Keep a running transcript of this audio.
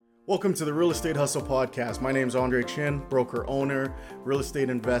Welcome to the Real Estate Hustle Podcast. My name is Andre Chin, broker owner, real estate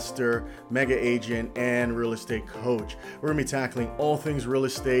investor, mega agent, and real estate coach. We're going to be tackling all things real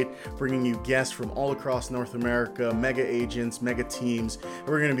estate, bringing you guests from all across North America, mega agents, mega teams. And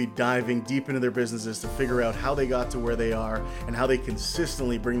we're going to be diving deep into their businesses to figure out how they got to where they are and how they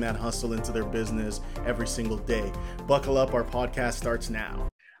consistently bring that hustle into their business every single day. Buckle up, our podcast starts now.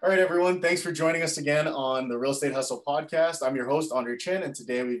 All right, everyone. Thanks for joining us again on the Real Estate Hustle Podcast. I'm your host, Andre Chin, and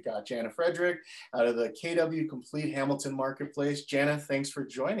today we've got Janna Frederick out of the KW Complete Hamilton Marketplace. Janna, thanks for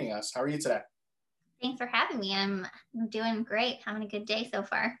joining us. How are you today? Thanks for having me. I'm doing great. Having a good day so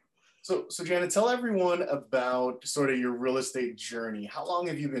far. So Janna, tell everyone about sort of your real estate journey. How long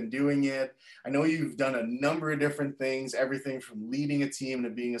have you been doing it? I know you've done a number of different things, everything from leading a team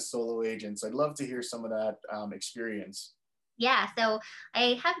to being a solo agent. So I'd love to hear some of that experience. Yeah, so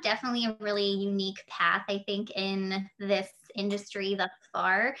I have definitely a really unique path, I think, in this industry thus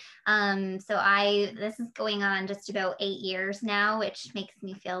far. This is going on just about 8 years now, which makes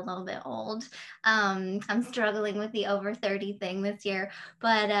me feel a little bit old. I'm struggling with the over 30 thing this year,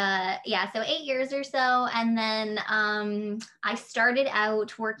 but so 8 years or so. And then I started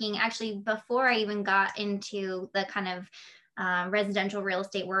out working, actually, before I even got into the kind of residential real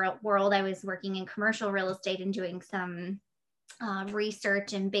estate world, I was working in commercial real estate and doing some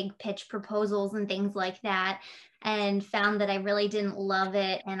research and big pitch proposals and things like that, and found that I really didn't love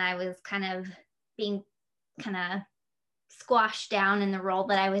it. And I was kind of being squashed down in the role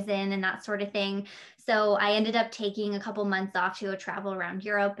that I was in and that sort of thing. So I ended up taking a couple months off to travel around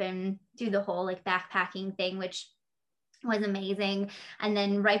Europe and do the whole like backpacking thing, which was amazing. And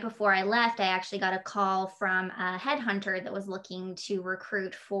then right before I left, I actually got a call from a headhunter that was looking to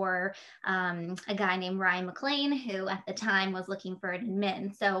recruit for a guy named Ryan McLean, who at the time was looking for an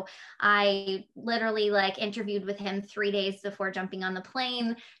admin. So I literally interviewed with him 3 days before jumping on the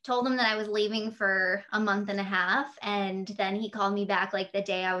plane, told him that I was leaving for a month and a half. And then he called me back like the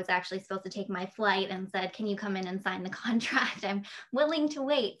day I was actually supposed to take my flight and said, "Can you come in and sign the contract? I'm willing to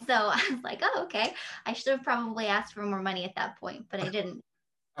wait." So I was like, "Oh, okay." I should have probably asked for more money at that point, but I didn't.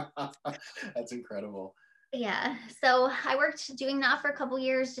 That's incredible. Yeah. So I worked doing that for a couple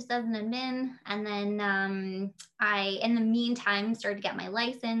years just as an admin. And then I, in the meantime, started to get my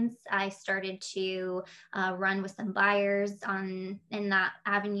license. I started to run with some buyers in that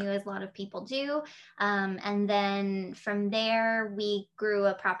avenue, as a lot of people do. And then from there, we grew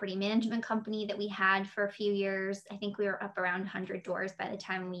a property management company that we had for a few years. I think we were up around 100 doors by the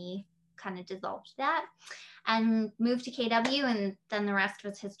time we kind of dissolved that and moved to KW, and then the rest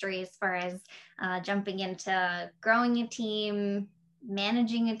was history as far as jumping into growing a team,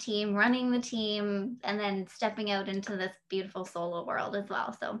 managing a team, running the team, and then stepping out into this beautiful solo world as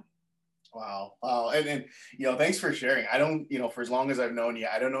well. So Wow. And thanks for sharing. I don't, for as long as I've known you,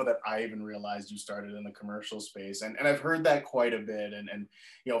 I don't know that I even realized you started in the commercial space. And I've heard that quite a bit. And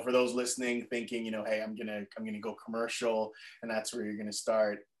for those listening thinking, hey, I'm gonna go commercial and that's where you're gonna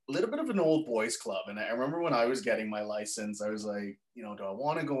start. A little bit of an old boys club. And I remember when I was getting my license, I was like, do I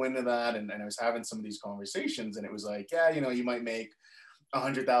want to go into that? And I was having some of these conversations and it was like, yeah, you might make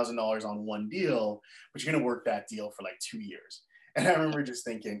 $100,000 on one deal, but you're going to work that deal for like 2 years. And I remember just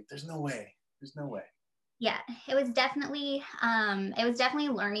thinking, there's no way. Yeah, it was definitely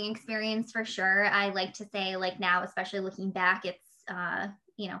a learning experience for sure. I like to say, like, now, especially looking back, it's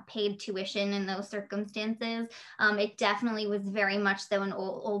paid tuition in those circumstances. It definitely was very much so an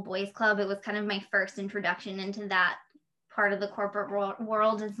old boys club. It was kind of my first introduction into that part of the corporate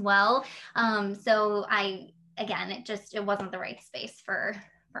world as well. It wasn't the right space for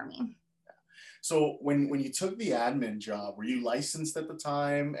me. So when you took the admin job, were you licensed at the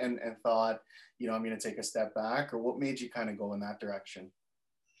time and thought, I'm going to take a step back, or what made you kind of go in that direction?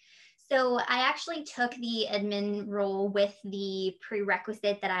 So I actually took the admin role with the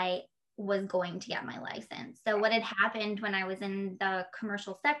prerequisite that I was going to get my license. So what had happened when I was in the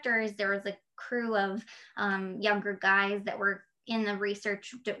commercial sector is there was a crew of younger guys that were in the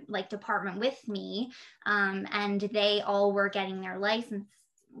research department with me, and they all were getting their license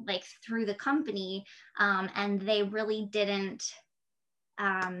through the company, and they really didn't.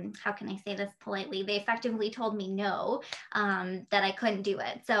 How can I say this politely? They effectively told me no, that I couldn't do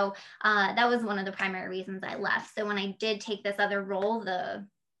it. So that was one of the primary reasons I left. So when I did take this other role, the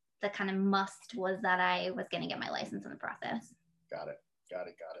kind of must was that I was going to get my license in the process. Got it.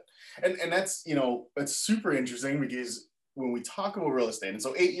 And that's, that's super interesting because when we talk about real estate, and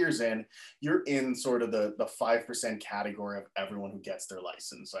so 8 years in, you're in sort of the 5% category of everyone who gets their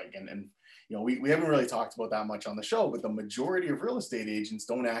license. We haven't really talked about that much on the show, but the majority of real estate agents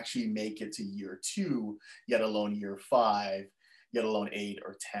don't actually make it to year 2, yet alone year 5. let alone 8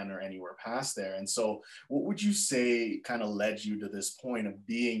 or 10 or anywhere past there. And so what would you say kind of led you to this point of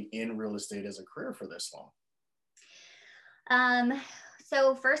being in real estate as a career for this long?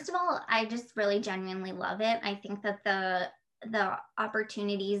 So first of all, I just really genuinely love it. I think that the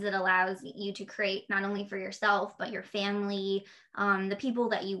opportunities it allows you to create not only for yourself but your family, the people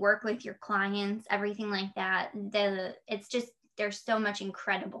that you work with, your clients, everything like that. It's just there's so much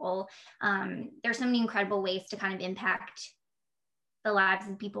incredible. There's so many incredible ways to kind of impact the lives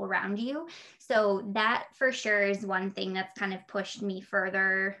of people around you. So that for sure is one thing that's kind of pushed me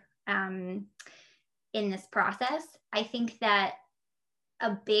further in this process. I think that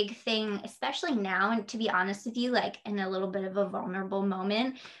a big thing, especially now, and to be honest with you, like in a little bit of a vulnerable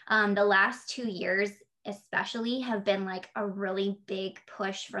moment, the last 2 years especially have been like a really big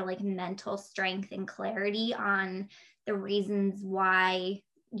push for like mental strength and clarity on the reasons why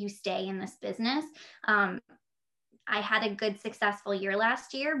you stay in this business. I had a good successful year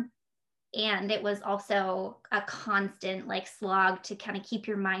last year, and it was also a constant like slog to kind of keep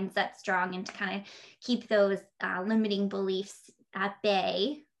your mindset strong and to kind of keep those limiting beliefs at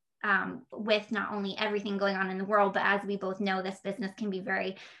bay, with not only everything going on in the world, but as we both know, this business can be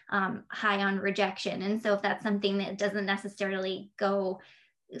very high on rejection. And so if that's something that doesn't necessarily go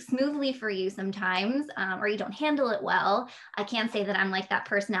smoothly for you sometimes, or you don't handle it well, I can't say that I'm like that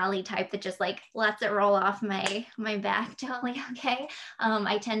personality type that just like lets it roll off my back totally okay.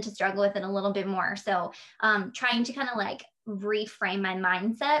 I tend to struggle with it a little bit more. So trying to kind of like reframe my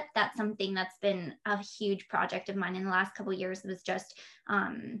mindset, that's something that's been a huge project of mine in the last couple of years. It was just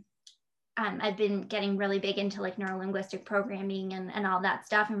I've been getting really big into like neurolinguistic programming and all that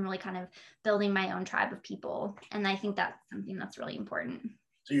stuff, and really kind of building my own tribe of people. And I think that's something that's really important.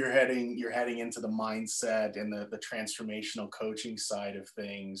 So you're heading into the mindset and the transformational coaching side of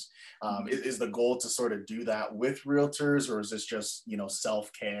things. Is the goal to sort of do that with realtors, or is this just,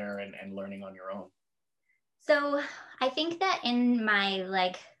 self-care and learning on your own? So I think that in my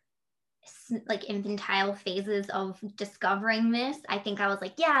like infantile phases of discovering this, I think I was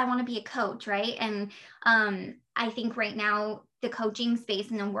like, yeah, I want to be a coach, right? And I think right now the coaching space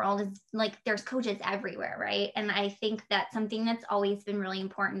in the world is like there's coaches everywhere, right? And I think that's something that's always been really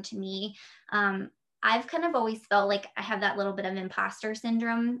important to me. I've kind of always felt like I have that little bit of imposter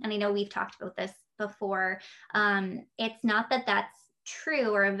syndrome, and I know we've talked about this before. It's not that that's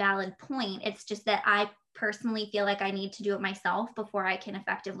true or a valid point. It's just that I personally feel like I need to do it myself before I can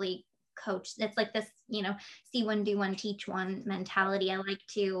effectively coach. It's like this, see one, do one, teach one mentality. I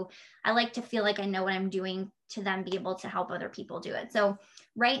like to feel like I know what I'm doing to then be able to help other people do it. So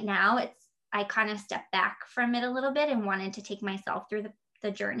right now I kind of stepped back from it a little bit and wanted to take myself through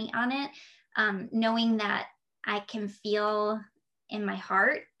the journey on it, knowing that I can feel in my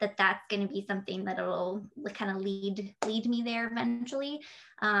heart that that's going to be something that will kind of lead me there eventually.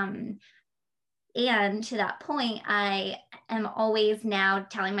 And to that point, I am always now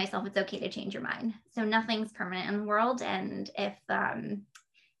telling myself it's okay to change your mind. So nothing's permanent in the world. And if,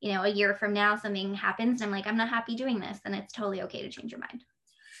 a year from now, something happens and I'm like, I'm not happy doing this, then it's totally okay to change your mind.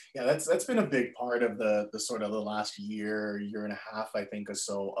 Yeah, that's been a big part of the sort of the last year and a half, I think, or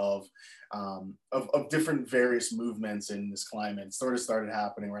so of different various movements in this climate. It sort of started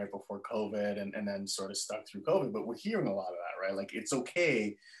happening right before COVID and then sort of stuck through COVID. But we're hearing a lot of that, right? Like it's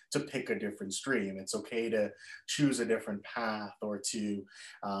okay to pick a different stream. It's okay to choose a different path, or to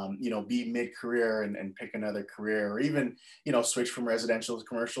be mid-career and pick another career, or even switch from residential to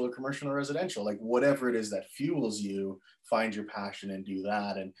commercial, or commercial to residential. Like whatever it is that fuels you, find your passion and do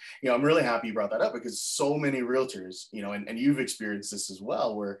that. And I'm really happy you brought that up, because so many realtors, and you've experienced this as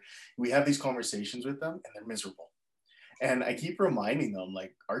well, where we have these conversations with them and they're miserable. And I keep reminding them,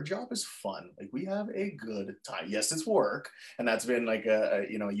 like, our job is fun. Like, we have a good time. Yes, it's work. And that's been like a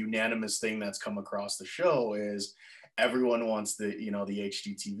unanimous thing that's come across the show is everyone wants the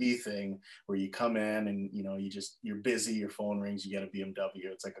HGTV thing where you come in and, you're busy, your phone rings, you get a BMW.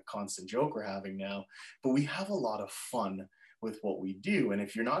 It's like a constant joke we're having now. But we have a lot of fun with what we do. And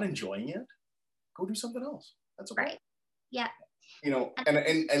if you're not enjoying it, go do something else. That's okay. Right. Yeah.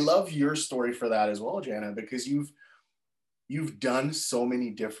 And I love your story for that as well, Janna, because you've done so many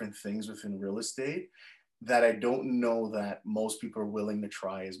different things within real estate that I don't know that most people are willing to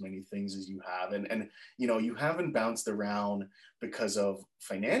try as many things as you have. And you haven't bounced around because of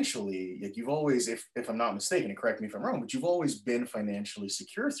financially, like you've always, if I'm not mistaken, and correct me if I'm wrong, but you've always been financially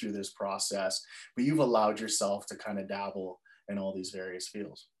secure through this process, but you've allowed yourself to kind of dabble in all these various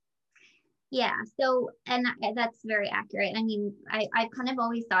fields. Yeah. So, and that's very accurate. I mean, I've kind of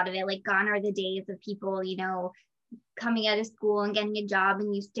always thought of it like gone are the days of people, coming out of school and getting a job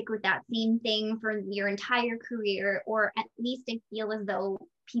and you stick with that same thing for your entire career, or at least I feel as though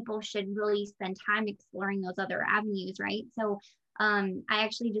people should really spend time exploring those other avenues, right? So I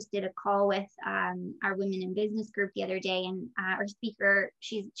actually just did a call with our women in business group the other day, and our speaker,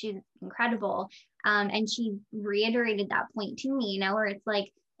 she's incredible, and she reiterated that point to me, where it's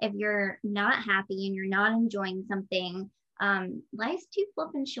like, if you're not happy and you're not enjoying something, life's too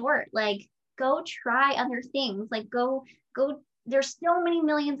flippin' short. Like, go try other things. Like, go. There's so many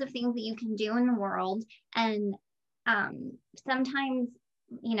millions of things that you can do in the world, and sometimes,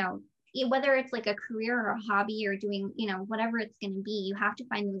 whether it's like a career or a hobby or doing, whatever it's going to be, you have to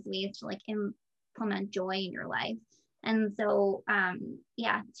find those ways to like implement joy in your life. And so,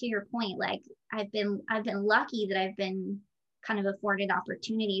 to your point, like I've been lucky that I've been kind of afforded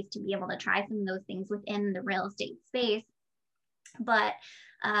opportunities to be able to try some of those things within the real estate space. But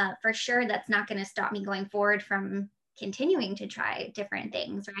for sure, that's not going to stop me going forward from continuing to try different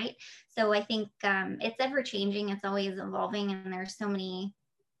things, right? So I think it's ever changing, it's always evolving, and there's so many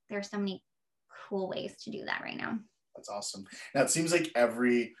cool ways to do that right now. That's awesome. Now it seems like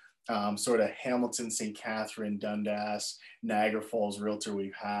every sort of Hamilton, St. Catherine, Dundas, Niagara Falls realtor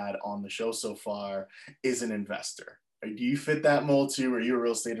we've had on the show so far is an investor. Do you fit that mold too? Are you a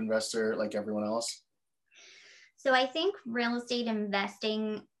real estate investor like everyone else? So I think real estate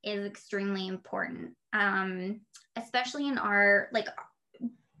investing is extremely important, especially in our, like,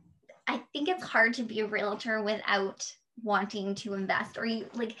 I think it's hard to be a realtor without wanting to invest, or you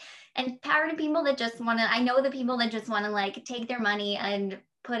like, and power to people that just want to, I know the people that just want to like take their money and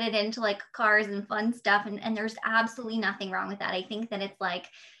put it into like cars and fun stuff. And there's absolutely nothing wrong with that. I think that it's like,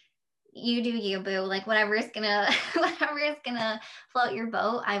 you do you, boo, like whatever is gonna float your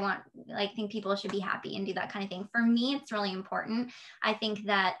boat. I think people should be happy and do that kind of thing. For me, it's really important. I think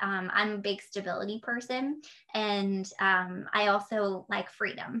that I'm a big stability person, and I also like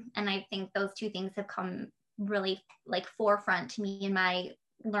freedom. And I think those two things have come really like forefront to me in my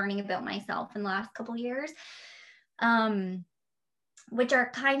learning about myself in the last couple of years, which are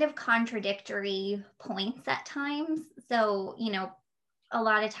kind of contradictory points at times. So, a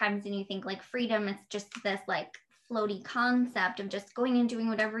lot of times when you think like freedom, it's just this like floaty concept of just going and doing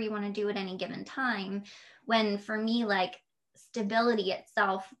whatever you want to do at any given time. When for me, like stability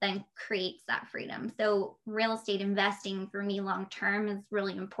itself then creates that freedom. So real estate investing for me long-term is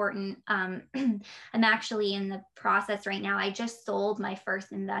really important. I'm actually in the process right now. I just sold my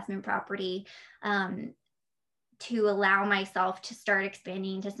first investment property to allow myself to start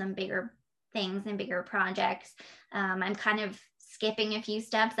expanding to some bigger things and bigger projects. I'm kind of skipping a few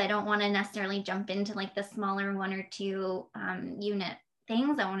steps. I don't want to necessarily jump into like the smaller 1 or 2 unit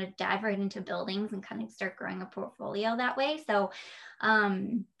things. I want to dive right into buildings and kind of start growing a portfolio that way. So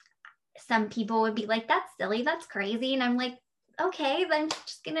some people would be like, that's silly, that's crazy. And I'm like, okay, then I'm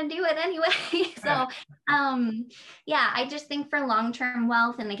just going to do it anyway. So I just think for long-term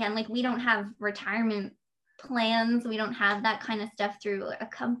wealth, and again, like we don't have retirement plans. We don't have that kind of stuff through a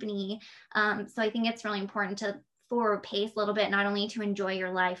company. So I think it's really important to forward pace a little bit, not only to enjoy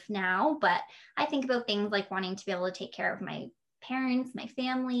your life now, but I think about things like wanting to be able to take care of my parents, my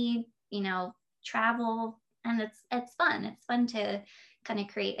family, travel, and it's fun. It's fun to kind of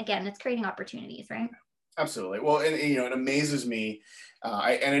it's creating opportunities, right? Absolutely. Well, and it amazes me.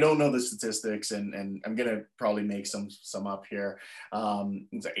 I don't know the statistics, and I'm gonna probably make some up here.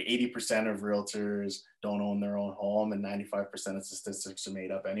 It's like 80% of realtors don't own their own home, and 95% of statistics are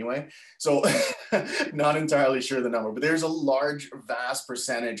made up anyway. So, not entirely sure the number, but there's a vast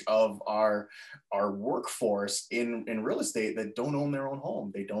percentage of our workforce in real estate that don't own their own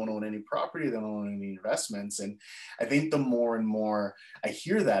home. They don't own any property. They don't own any investments. And I think the more and more I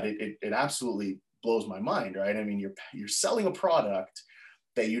hear that, it absolutely blows my mind, right? I mean, you're selling a product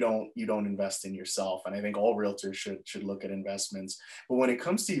that you don't invest in yourself. And I think all realtors should look at investments. But when it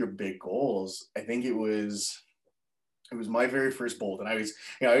comes to your big goals, I think it was my very first bolt. And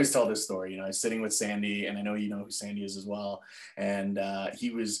I always tell this story, I was sitting with Sandy, and I know you know who Sandy is as well. And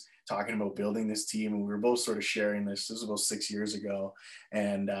he was talking about building this team, and we were both sort of sharing this. This was about 6 years ago.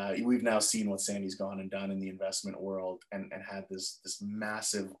 And we've now seen what Sandy's gone and done in the investment world, and had this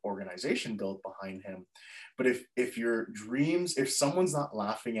massive organization built behind him. But if someone's not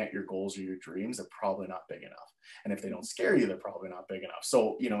laughing at your goals or your dreams, they're probably not big enough. And if they don't scare you, they're probably not big enough.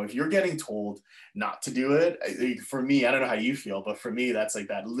 So, if you're getting told not to do it, for me, I don't know how you feel, but for me, that's like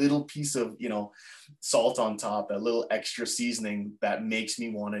that little piece of, salt on top, that little extra seasoning that makes me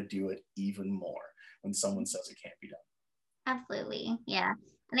want to do it even more when someone says it can't be done. Absolutely. Yeah.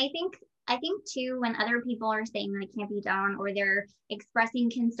 And I I think too, when other people are saying that it can't be done or they're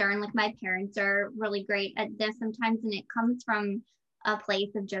expressing concern, like my parents are really great at this sometimes, and it comes from a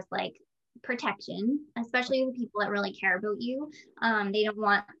place of just like protection, especially the people that really care about you. They don't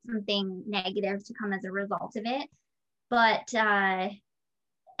want something negative to come as a result of it. But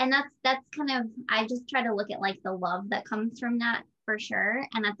and that's kind of, I just try to look at like the love that comes from that for sure.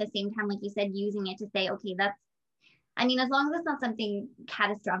 And at the same time, like you said, using it to say, okay, that's, I mean, as long as it's not something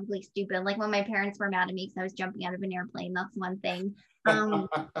catastrophically stupid, like when my parents were mad at me because I was jumping out of an airplane, that's one thing.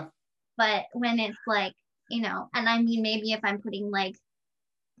 But when it's like, you know, and I mean, maybe if I'm putting like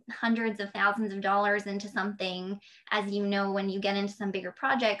hundreds of thousands of dollars into something, as you know, when you get into some bigger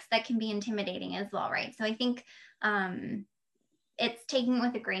projects, that can be intimidating as well, right? So I think it's taking it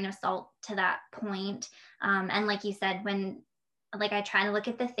with a grain of salt to that point. And like you said, when like I try to look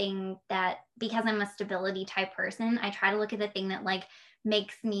at the thing that, because I'm a stability type person, I try to look at the thing that like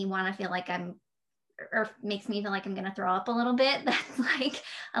makes me want to feel like I'm, or makes me feel like I'm going to throw up a little bit. That's like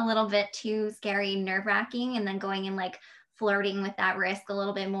a little bit too scary, nerve wracking. And then going and like flirting with that risk a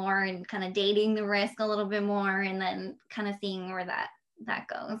little bit more and kind of dating the risk a little bit more, and then kind of seeing where that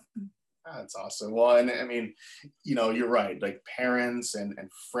goes. That's awesome. Well, and I mean, you know, you're right. Like parents and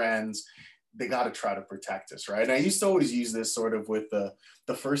friends, they got to try to protect us, right? And I used to always use this sort of with the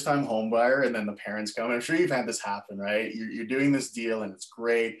first time home buyer, and then the parents come. I'm sure you've had this happen, right? You're doing this deal and it's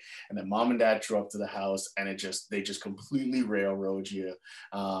great, and then mom and dad show up to the house and they just completely railroad you,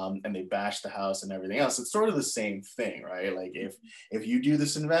 and they bash the house and everything else. It's sort of the same thing, right? Like if you do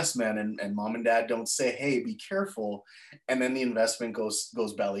this investment and mom and dad don't say, hey, be careful, and then the investment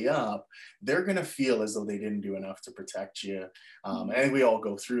goes belly up, they're gonna feel as though they didn't do enough to protect you. And we all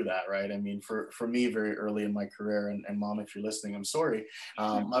go through that, right? I mean, for me, very early in my career, and mom, if you're listening, I'm sorry.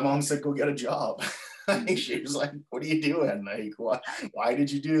 My mom said, go get a job. She was like, what are you doing? Like, why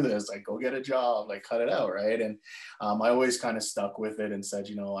did you do this? Like, go get a job, like cut it out, right? And I always kind of stuck with it and said,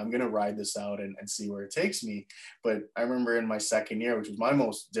 you know, I'm going to ride this out and see where it takes me. But I remember in my second year, which was my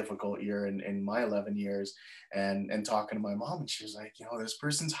most difficult year in my 11 years, and talking to my mom, and she was like, you know, this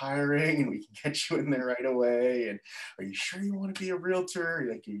person's hiring and we can get you in there right away. And are you sure you want to be a realtor?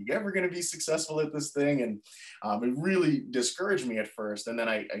 Like, are you ever going to be successful at this thing? And it really discouraged me at first. And then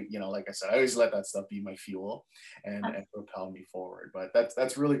I, you know, like I said, I always let that stuff be my fuel and propel me forward. But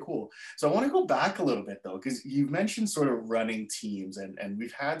that's really cool. So I want to go back a little bit though, because you've mentioned sort of running teams, and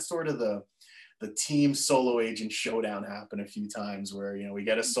we've had sort of the team solo agent showdown happen a few times where, you know, we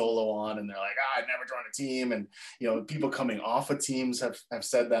get a solo on and they're like, I'd never joined a team. And, you know, people coming off of teams have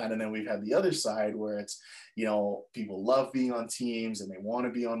said that. And then we've had the other side where it's, you know, people love being on teams and they want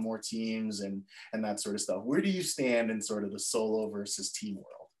to be on more teams and that sort of stuff. Where do you stand in sort of the solo versus team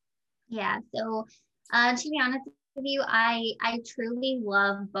world? Yeah. So to be honest with you, I truly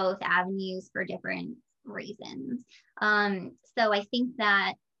love both avenues for different reasons. So I think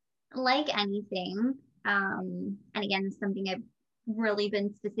that, like anything, and again, it's something I've really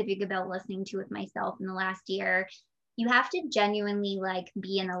been specific about listening to with myself in the last year, you have to genuinely like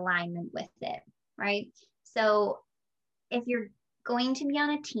be in alignment with it, right? So if you're going to be on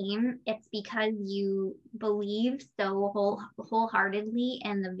a team, it's because you believe so wholeheartedly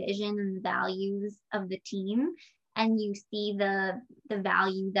in the vision and the values of the team, and you see the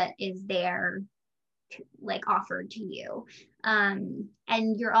value that is there like offered to you, and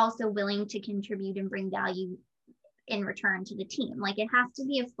you're also willing to contribute and bring value in return to the team. Like it has to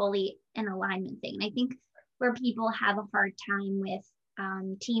be a fully in alignment thing. And I think where people have a hard time with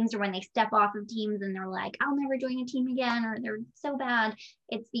teams, or when they step off of teams and they're like, I'll never join a team again, or they're so bad,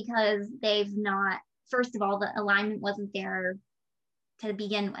 it's because they've not, first of all, the alignment wasn't there to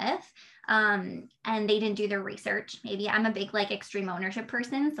begin with, and they didn't do their research. Maybe I'm a big like extreme ownership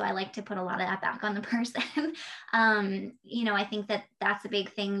person, so I like to put a lot of that back on the person. You know, I think that that's a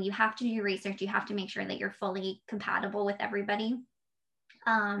big thing. You have to do your research. You have to make sure that you're fully compatible with everybody.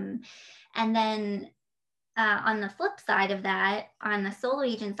 And then on the flip side of that, on the solo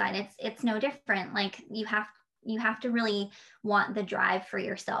agent side, it's no different. Like you have to really want the drive for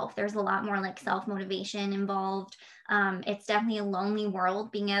yourself. There's a lot more like self-motivation involved. It's definitely a lonely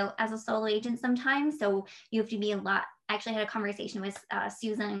world being out as a solo agent sometimes. So you have to be a lot. I actually had a conversation with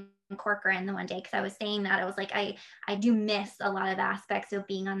Susan Corcoran the one day, because I was saying that I was like, I do miss a lot of aspects of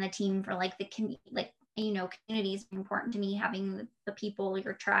being on the team for like you know, community is important to me, having the people,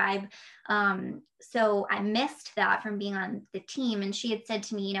 your tribe. So I missed that from being on the team. And she had said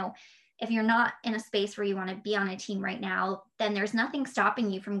to me, you know, if you're not in a space where you want to be on a team right now, then there's nothing stopping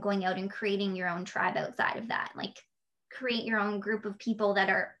you from going out and creating your own tribe outside of that. Like create your own group of people that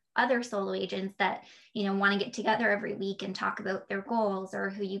are other solo agents that, want to get together every week and talk about their goals, or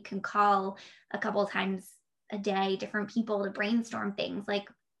who you can call a couple of times a day, different people to brainstorm things. Like,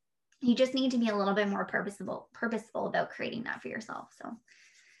 you just need to be a little bit more purposeful about creating that for yourself. So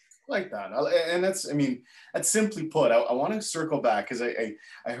like that. And that's simply put. I want to circle back because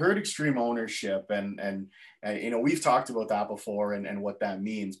I heard extreme ownership, and we've talked about that before and what that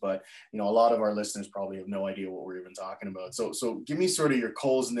means, but a lot of our listeners probably have no idea what we're even talking about. So give me sort of your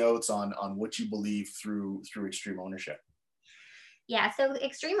Cole's notes on what you believe through extreme ownership. Yeah, so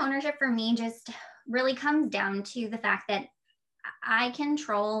extreme ownership for me just really comes down to the fact that I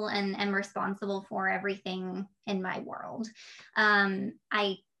control and am responsible for everything in my world.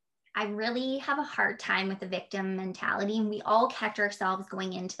 I really have a hard time with the victim mentality, and we all catch ourselves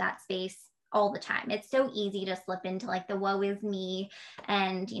going into that space all the time. It's so easy to slip into like the woe is me,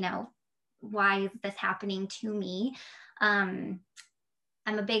 and why is this happening to me?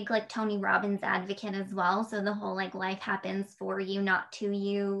 I'm a big like Tony Robbins advocate as well. So the whole like life happens for you, not to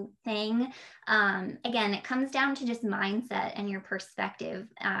you thing. Again, it comes down to just mindset and your perspective.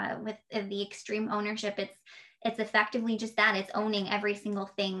 With the extreme ownership, it's effectively just that. It's owning every single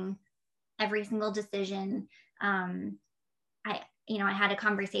thing, every single decision. I had a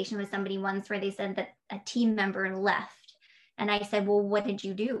conversation with somebody once where they said that a team member left, and I said, well, what did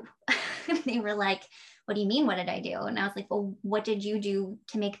you do? They were like, what do you mean, what did I do? And I was like, well, what did you do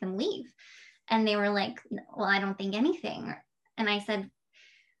to make them leave? And they were like, well, I don't think anything. And I said,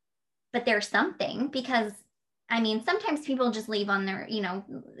 but there's something, because sometimes people just leave on their,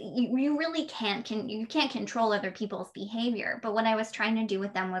 you really can't control other people's behavior. But what I was trying to do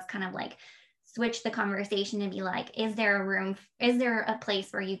with them was kind of like switch the conversation and be like, is there a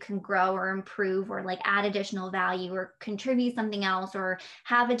place where you can grow or improve, or like add additional value, or contribute something else, or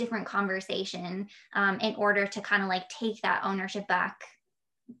have a different conversation, in order to kind of like take that ownership back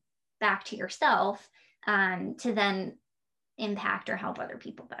to yourself, to then impact or help other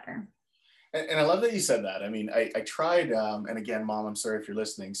people better. And I love that you said that. I tried, and again, Mom, I'm sorry if you're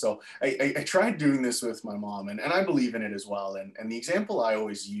listening. So I tried doing this with my mom, and I believe in it as well. And the example I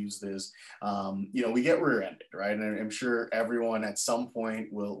always used is, we get rear-ended, right? And I'm sure everyone at some point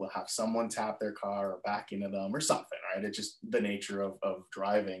will have someone tap their car or back into them or something, right? It's just the nature of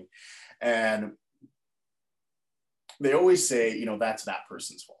driving. And they always say, that's that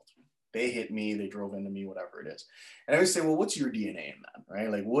person's fault. They hit me, they drove into me, whatever it is. And I always say, well, what's your DNA in that, right?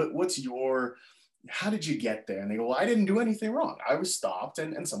 Like, how did you get there? And they go, well, I didn't do anything wrong. I was stopped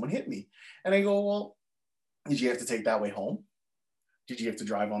and someone hit me. And I go, well, did you have to take that way home? Did you have to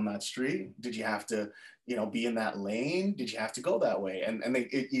drive on that street? Did you have to, be in that lane? Did you have to go that way? And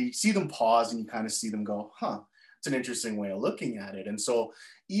you see them pause, and you kind of see them go, it's an interesting way of looking at it. And so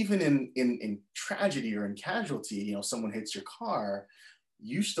even in tragedy or in casualty, someone hits your car,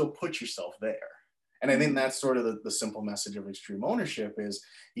 you still put yourself there. And I think that's sort of the simple message of extreme ownership is,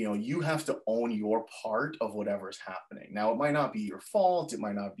 you have to own your part of whatever's happening. Now, it might not be your fault. It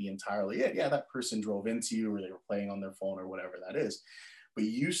might not be entirely it. Yeah, that person drove into you, or they were playing on their phone, or whatever that is. But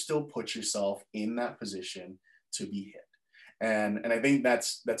you still put yourself in that position to be hit. And I think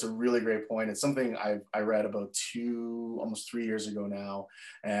that's a really great point. It's something I read about almost 3 years ago now,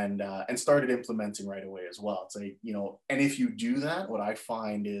 and started implementing right away as well. It's like, and if you do that, what I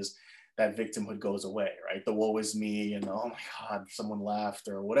find is that victimhood goes away, right? The woe is me, and oh my God, someone left,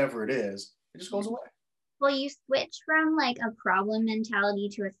 or whatever it is, it just goes away. Well, you switch from like a problem mentality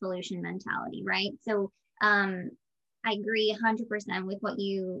to a solution mentality, right? So I agree 100% with what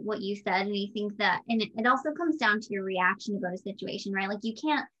you said. And I think that, and it also comes down to your reaction about a situation, right? Like you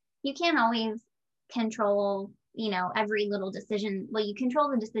can't always control, every little decision. Well, you control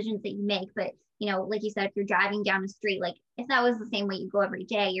the decisions that you make, but like you said, if you're driving down the street, like if that was the same way you go every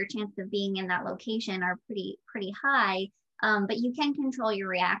day, your chances of being in that location are pretty high. But you can control your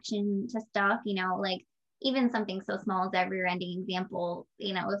reaction to stuff, like even something so small as that rear-ending example,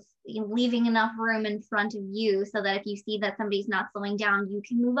 if leaving enough room in front of you so that if you see that somebody's not slowing down, you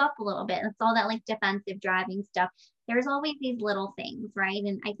can move up a little bit. It's all that like defensive driving stuff. There's always these little things, right?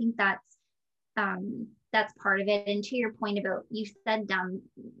 And I think that's part of it. And to your point about, you said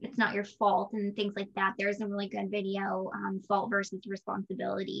it's not your fault and things like that. There's a really good video, fault versus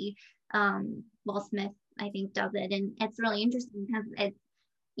responsibility. Will Smith, I think, does it, and it's really interesting because it's,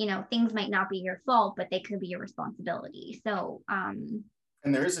 things might not be your fault, but they could be your responsibility. So,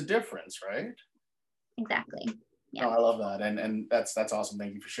 and there is a difference, right? Exactly. Yeah. No, I love that. And that's awesome.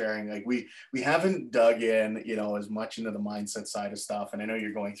 Thank you for sharing. Like we haven't dug in, as much into the mindset side of stuff. And I know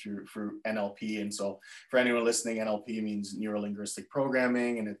you're going through NLP. And so for anyone listening, NLP means neuro linguistic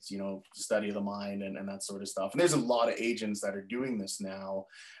programming, and it's, study of the mind and that sort of stuff. And there's a lot of agents that are doing this now,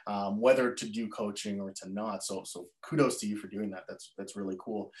 whether to do coaching or to not. So kudos to you for doing that. That's really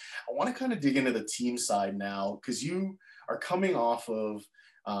cool. I want to kind of dig into the team side now, because you are coming off of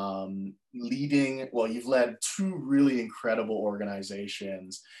you've led two really incredible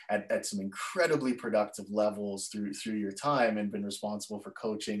organizations at some incredibly productive levels through your time, and been responsible for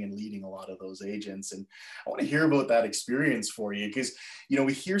coaching and leading a lot of those agents. And I want to hear about that experience for you, because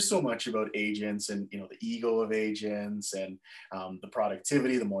we hear so much about agents and the ego of agents, and the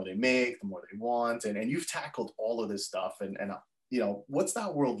productivity, the more they make, the more they want, and you've tackled all of this stuff, and what's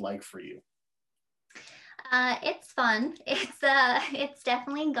that world like for you? It's fun. It's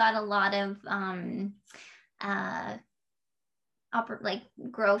definitely got a lot of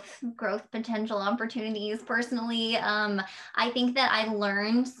growth potential opportunities. Personally, I think that I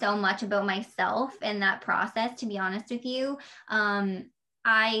learned so much about myself in that process, to be honest with you.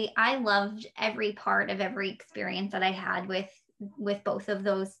 I loved every part of every experience that I had with both of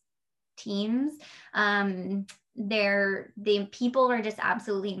those teams. The people are just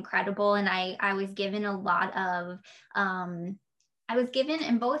absolutely incredible, and I was given a lot of I was given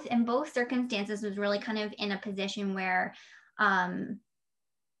in both circumstances, was really kind of in a position where I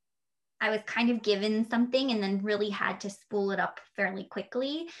was kind of given something and then really had to spool it up fairly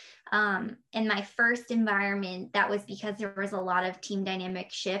quickly. In my first environment, that was because there was a lot of team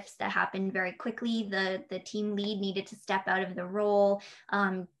dynamic shifts that happened very quickly. The team lead needed to step out of the role.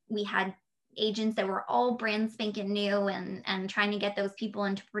 We had agents that were all brand spanking new, and trying to get those people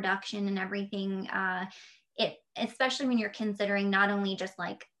into production and everything. Especially when you're considering not only just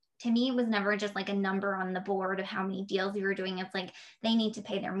like, to me, it was never just like a number on the board of how many deals we were doing. It's like, they need to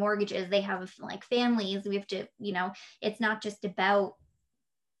pay their mortgages. They have like families. We have to, it's not just about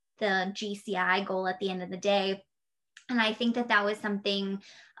the GCI goal at the end of the day. And I think that was something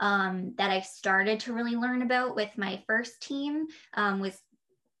that I started to really learn about with my first team, was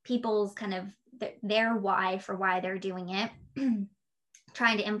people's kind of their why for why they're doing it,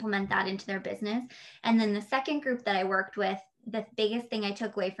 trying to implement that into their business. And then the second group that I worked with, the biggest thing I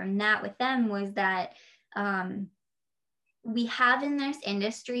took away from that with them was that we have in this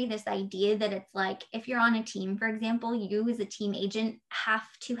industry this idea that it's like, if you're on a team, for example, you as a team agent have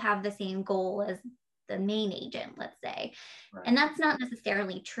to have the same goal as the main agent, let's say. Right. And that's not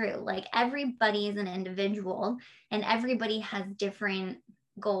necessarily true. Like, everybody is an individual, and everybody has different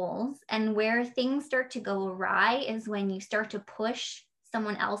goals. And where things start to go awry is when you start to push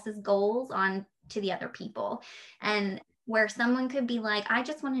someone else's goals on to the other people. And where someone could be like, I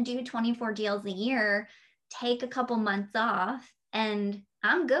just want to do 24 deals a year, take a couple months off, and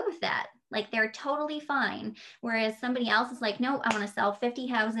I'm good with that. Like, they're totally fine. Whereas somebody else is like, no, I want to sell 50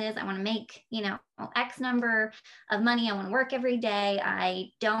 houses. I want to make, X number of money. I want to work every day. I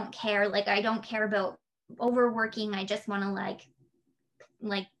don't care. Like, I don't care about overworking. I just want to like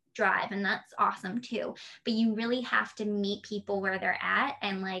drive. And that's awesome too. But you really have to meet people where they're at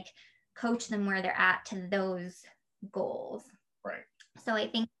and like coach them where they're at to those goals. Right. So I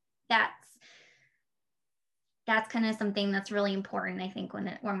think that's kind of something that's really important, I think,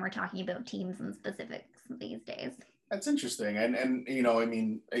 when we're talking about teams and specifics these days. That's interesting. And I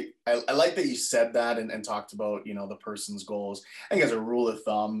mean, I like that you said that and talked about, the person's goals. I think as a rule of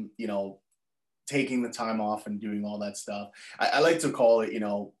thumb, taking the time off and doing all that stuff, I like to call it,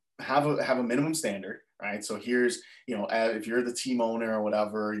 have a minimum standard, right? So here's, if you're the team owner or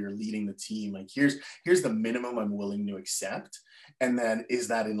whatever, you're leading the team, like here's the minimum I'm willing to accept. And then is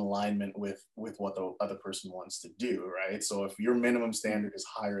that in alignment with what the other person wants to do, right? So if your minimum standard is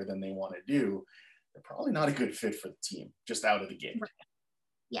higher than they want to do, they're probably not a good fit for the team just out of the gate. Right.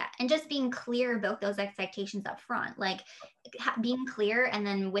 Yeah. And just being clear about those expectations up front, like being clear and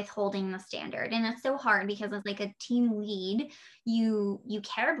then withholding the standard. And it's so hard because as like a team lead, you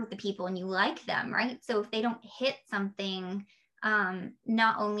care about the people and you like them, right? So if they don't hit something,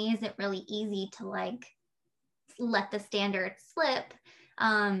 not only is it really easy to like let the standard slip,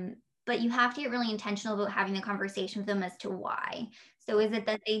 but you have to get really intentional about having the conversation with them as to why. So is it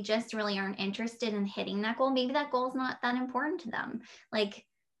that they just really aren't interested in hitting that goal? Maybe that goal is not that important to them. Like,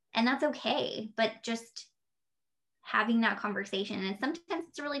 and that's okay, but just having that conversation. And sometimes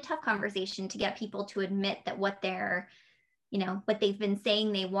it's a really tough conversation to get people to admit that what they're, what they've been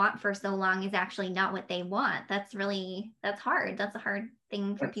saying they want for so long is actually not what they want. That's hard. That's a hard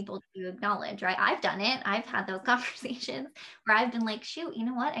thing for people to acknowledge, right? I've done it. I've had those conversations where I've been like, shoot, you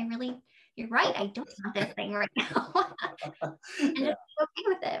know what? I really you're right, I don't want this thing right now. And just be okay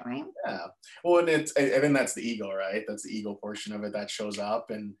with it, right? Yeah. Well, and I think that's the ego, right? That's the ego portion of it that shows up.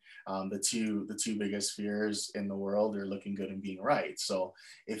 And the two biggest fears in the world are looking good and being right. So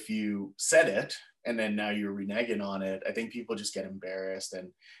if you said it and then now you're reneging on it, I think people just get embarrassed and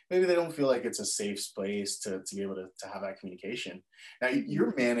maybe they don't feel like it's a safe space to be able to have that communication. Now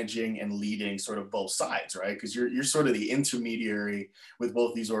you're managing and leading sort of both sides, right? Because you're sort of the intermediary with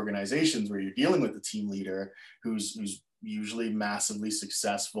both these organizations where you're dealing with the team leader who's usually massively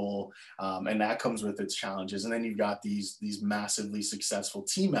successful, and that comes with its challenges. And then you've got these massively successful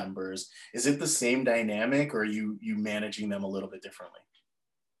team members. Is it the same dynamic, or are you managing them a little bit differently?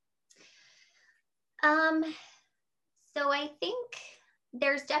 So I think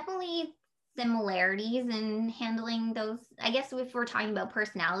there's definitely similarities in handling those. I guess if we're talking about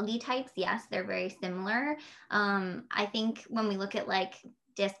personality types, yes, they're very similar. I think when we look at like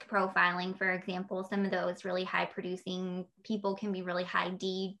disc profiling, for example, some of those really high producing people can be really high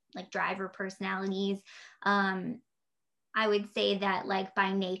D, like driver personalities. I would say that like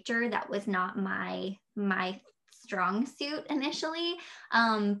by nature, that was not my strong suit initially.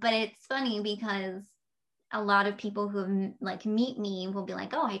 But it's funny because a lot of people who like meet me will be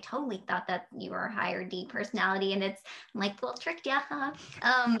like, oh, I totally thought that you were a higher D personality. And it's like, well, tricked ya, huh?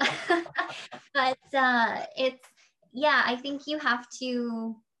 But it's, yeah, I think you have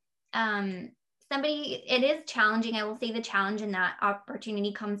to, it is challenging. I will say the challenge in that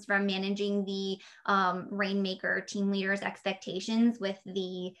opportunity comes from managing the rainmaker team leader's expectations with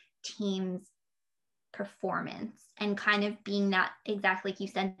the team's performance and kind of being that, exactly like you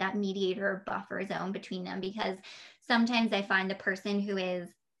said, that mediator buffer zone between them, because sometimes I find the person who is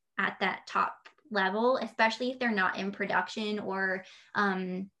at that top level, especially if they're not in production or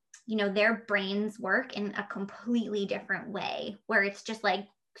their brains work in a completely different way where it's just like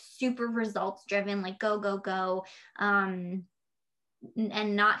super results driven, like go go go, and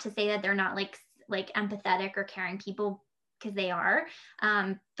not to say that they're not like empathetic or caring people, because they are,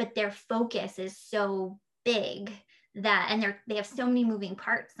 but their focus is so big that, and they have so many moving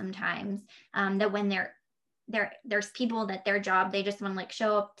parts sometimes, that when there's people that their job, they just want to like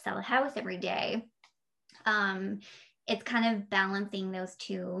show up, sell a house every day. It's kind of balancing those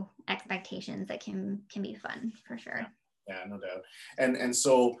two expectations that can be fun for sure. Yeah, no doubt. And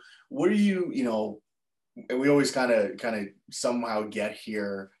so what are you, and we always kind of somehow get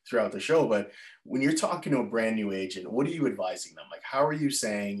here throughout the show, but when you're talking to a brand new agent, what are you advising them? Like, how are you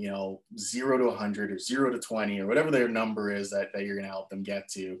saying, 0 to 100 or 0 to 20 or whatever their number is that you're going to help them get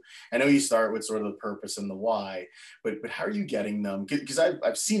to? I know you start with sort of the purpose and the why, but how are you getting them? Because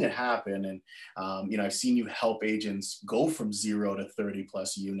I've seen it happen, and I've seen you help agents go from 0 to 30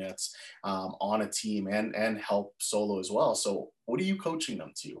 plus units on a team and help solo as well. So what are you coaching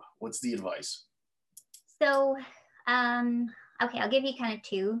them to? What's the advice? So, okay, I'll give you kind of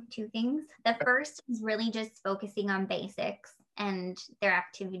two things. The first is really just focusing on basics and their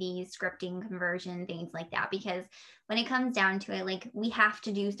activities, scripting, conversion, things like that. Because when it comes down to it, like we have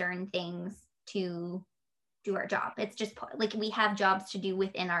to do certain things to do our job. It's just like we have jobs to do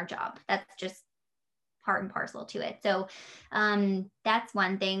within our job. That's just part and parcel to it. So that's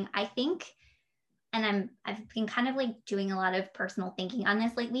one thing. I think, and I've been kind of like doing a lot of personal thinking on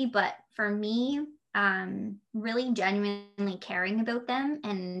this lately, but for me, really genuinely caring about them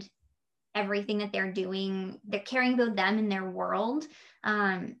and everything that they're doing, they're caring about them and their world.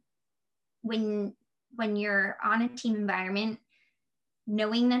 When you're on a team environment,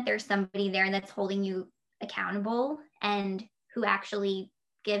 knowing that there's somebody there that's holding you accountable and who actually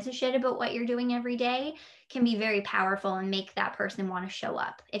gives a shit about what you're doing every day can be very powerful and make that person want to show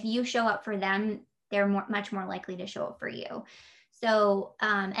up. If you show up for them, they're much more likely to show up for you. So,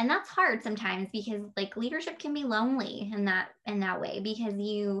 and that's hard sometimes because like leadership can be lonely in that way, because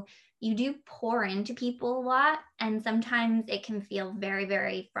you do pour into people a lot. And sometimes it can feel very,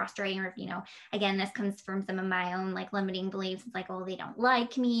 very frustrating. Or, again, this comes from some of my own like limiting beliefs. It's like, oh, they don't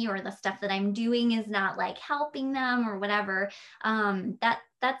like me, or the stuff that I'm doing is not like helping them or whatever.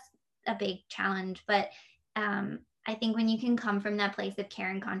 That's a big challenge. But, I think when you can come from that place of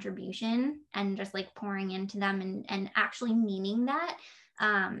care and contribution and just like pouring into them and actually meaning that,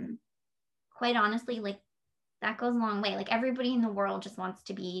 quite honestly, like that goes a long way. Like everybody in the world just wants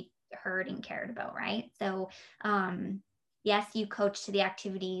to be heard and cared about, right? So yes, you coach to the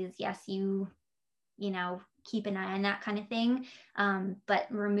activities. Yes, you keep an eye on that kind of thing. But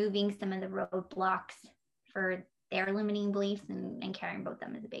removing some of the roadblocks for their limiting beliefs and caring about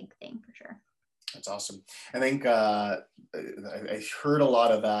them is a big thing for sure. That's awesome. I think I heard a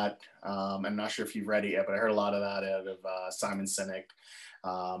lot of that. I'm not sure if you've read it yet, but I heard a lot of that out of Simon Sinek.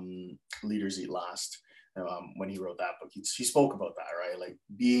 Leaders Eat Last. When he wrote that book, he spoke about that, right? Like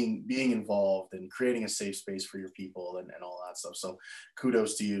being involved and creating a safe space for your people and all that stuff. So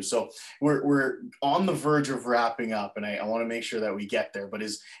kudos to you. So we're on the verge of wrapping up, and I want to make sure that we get there. But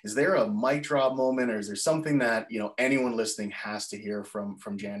is there a mic drop moment, or is there something that anyone listening has to hear from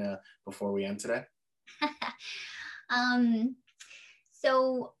Janna before we end today?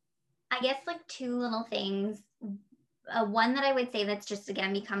 So I guess like two little things. One that I would say that's just,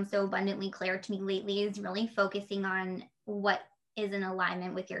 again, become so abundantly clear to me lately is really focusing on what is in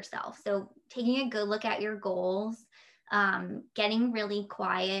alignment with yourself. So taking a good look at your goals, getting really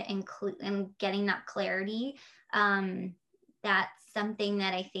quiet and getting that clarity. That's something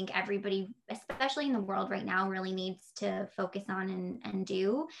that I think everybody, especially in the world right now, really needs to focus on and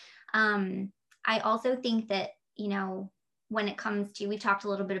do. I also think that, when it comes to, we talked a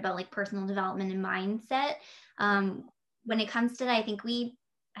little bit about like personal development and mindset. When it comes to that, I think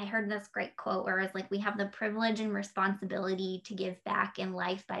I heard this great quote where it's like, we have the privilege and responsibility to give back in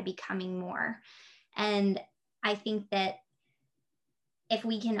life by becoming more. And I think that if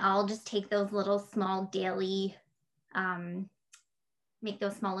we can all just take those little small daily, make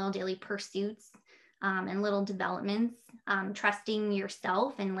those small little daily pursuits and little developments, trusting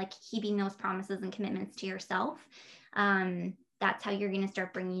yourself and like keeping those promises and commitments to yourself, that's how you're going to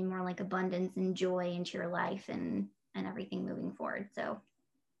start bringing more like abundance and joy into your life and everything moving forward. So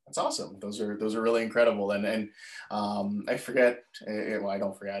that's awesome. Those are really incredible. And I forget, well, I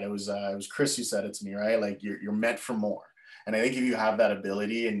don't forget. It was Chris who said it to me, right? Like you're meant for more. And I think if you have that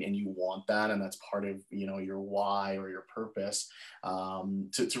ability and you want that, and that's part of, your why or your purpose,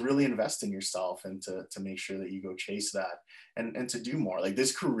 to really invest in yourself and to make sure that you go chase that and to do more. Like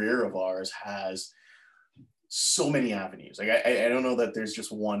this career of ours has so many avenues. Like I don't know that there's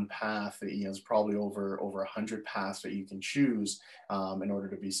just one path. There's probably over 100 paths that you can choose in order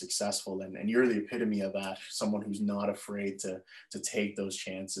to be successful. And you're the epitome of that. Someone who's not afraid to take those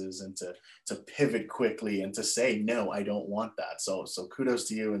chances and to pivot quickly and to say, no, I don't want that. So kudos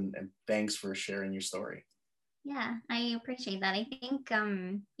to you and thanks for sharing your story. Yeah, I appreciate that. I think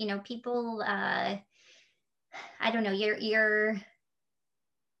people. I don't know. You're.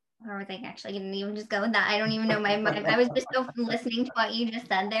 Or was I actually didn't even just go with that? I don't even know I was just so listening to what you just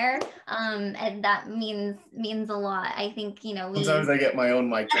said there. And that means a lot. I think, sometimes I get my own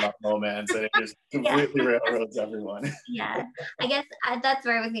mic drop moments and it just completely railroads everyone. Yeah. I guess that's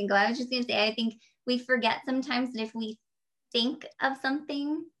where I was going to go. I was just going to say, I think we forget sometimes that if we think of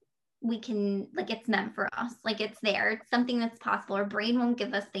something, we can, like, it's meant for us. Like it's there. It's something that's possible. Our brain won't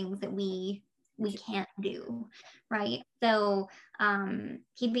give us things that we can't do, right? So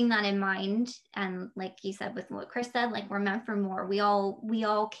keeping that in mind, and like you said with what Chris said, like we're meant for more. We all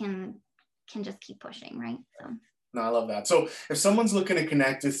can just keep pushing, right? So no, I love that. So if someone's looking to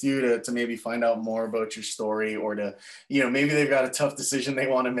connect with you to maybe find out more about your story, or to maybe they've got a tough decision they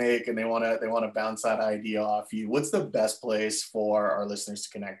want to make and they want to bounce that idea off you, what's the best place for our listeners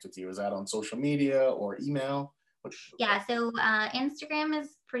to connect with you? Is that on social media or email? Yeah, so Instagram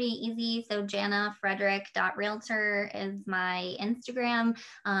is pretty easy. So jannafrederick.realtor is my Instagram.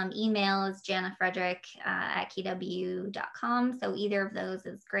 Email is jannafrederick@kw.com. So either of those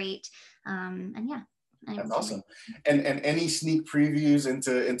is great. And yeah. That's awesome. And any sneak previews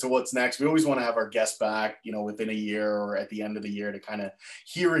into what's next? We always want to have our guests back, within a year or at the end of the year to kind of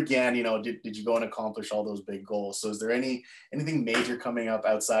hear again, did you go and accomplish all those big goals? So is there anything major coming up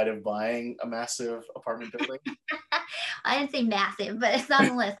outside of buying a massive apartment building? I didn't say massive, but it's on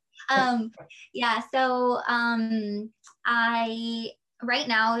the list. Yeah. So right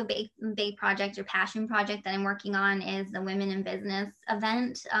now, a big project or passion project that I'm working on is the Women in Business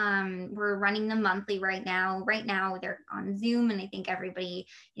event. We're running them monthly right now. Right now, they're on Zoom, and I think everybody,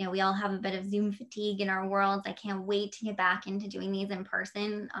 we all have a bit of Zoom fatigue in our worlds. I can't wait to get back into doing these in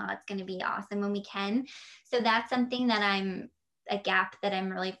person. It's going to be awesome when we can. So that's something that a gap that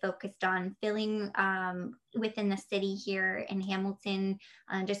I'm really focused on filling within the city here in Hamilton,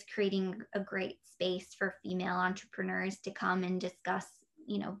 just creating a great space for female entrepreneurs to come and discuss,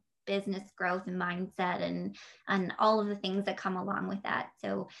 business growth and mindset and all of the things that come along with that.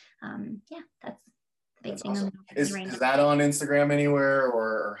 So yeah, that's the big thing. Awesome. Is that on Instagram anywhere,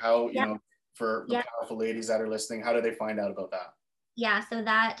 or how, for the powerful ladies that are listening, how do they find out about that? Yeah, so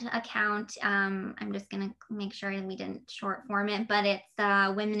that account, I'm just going to make sure we didn't short form it, but it's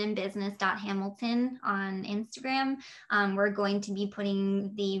womeninbusiness.hamilton on Instagram. We're going to be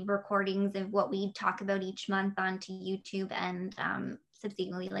putting the recordings of what we talk about each month onto YouTube and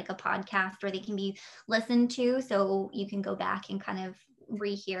subsequently like a podcast where they can be listened to. So you can go back and kind of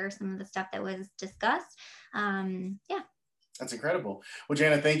rehear some of the stuff that was discussed. Yeah. That's incredible. Well,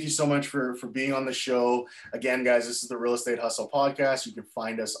 Janna, thank you so much for being on the show. Again, guys, this is the Real Estate Hustle podcast. You can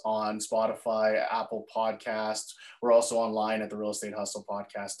find us on Spotify, Apple Podcasts. We're also online at the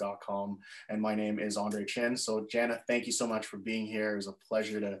realestatehustlepodcast.com. And my name is Andre Chin. So, Janna, thank you so much for being here. It was a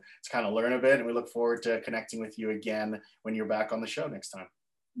pleasure to kind of learn a bit. And we look forward to connecting with you again when you're back on the show next time.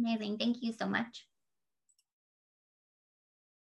 Amazing. Thank you so much.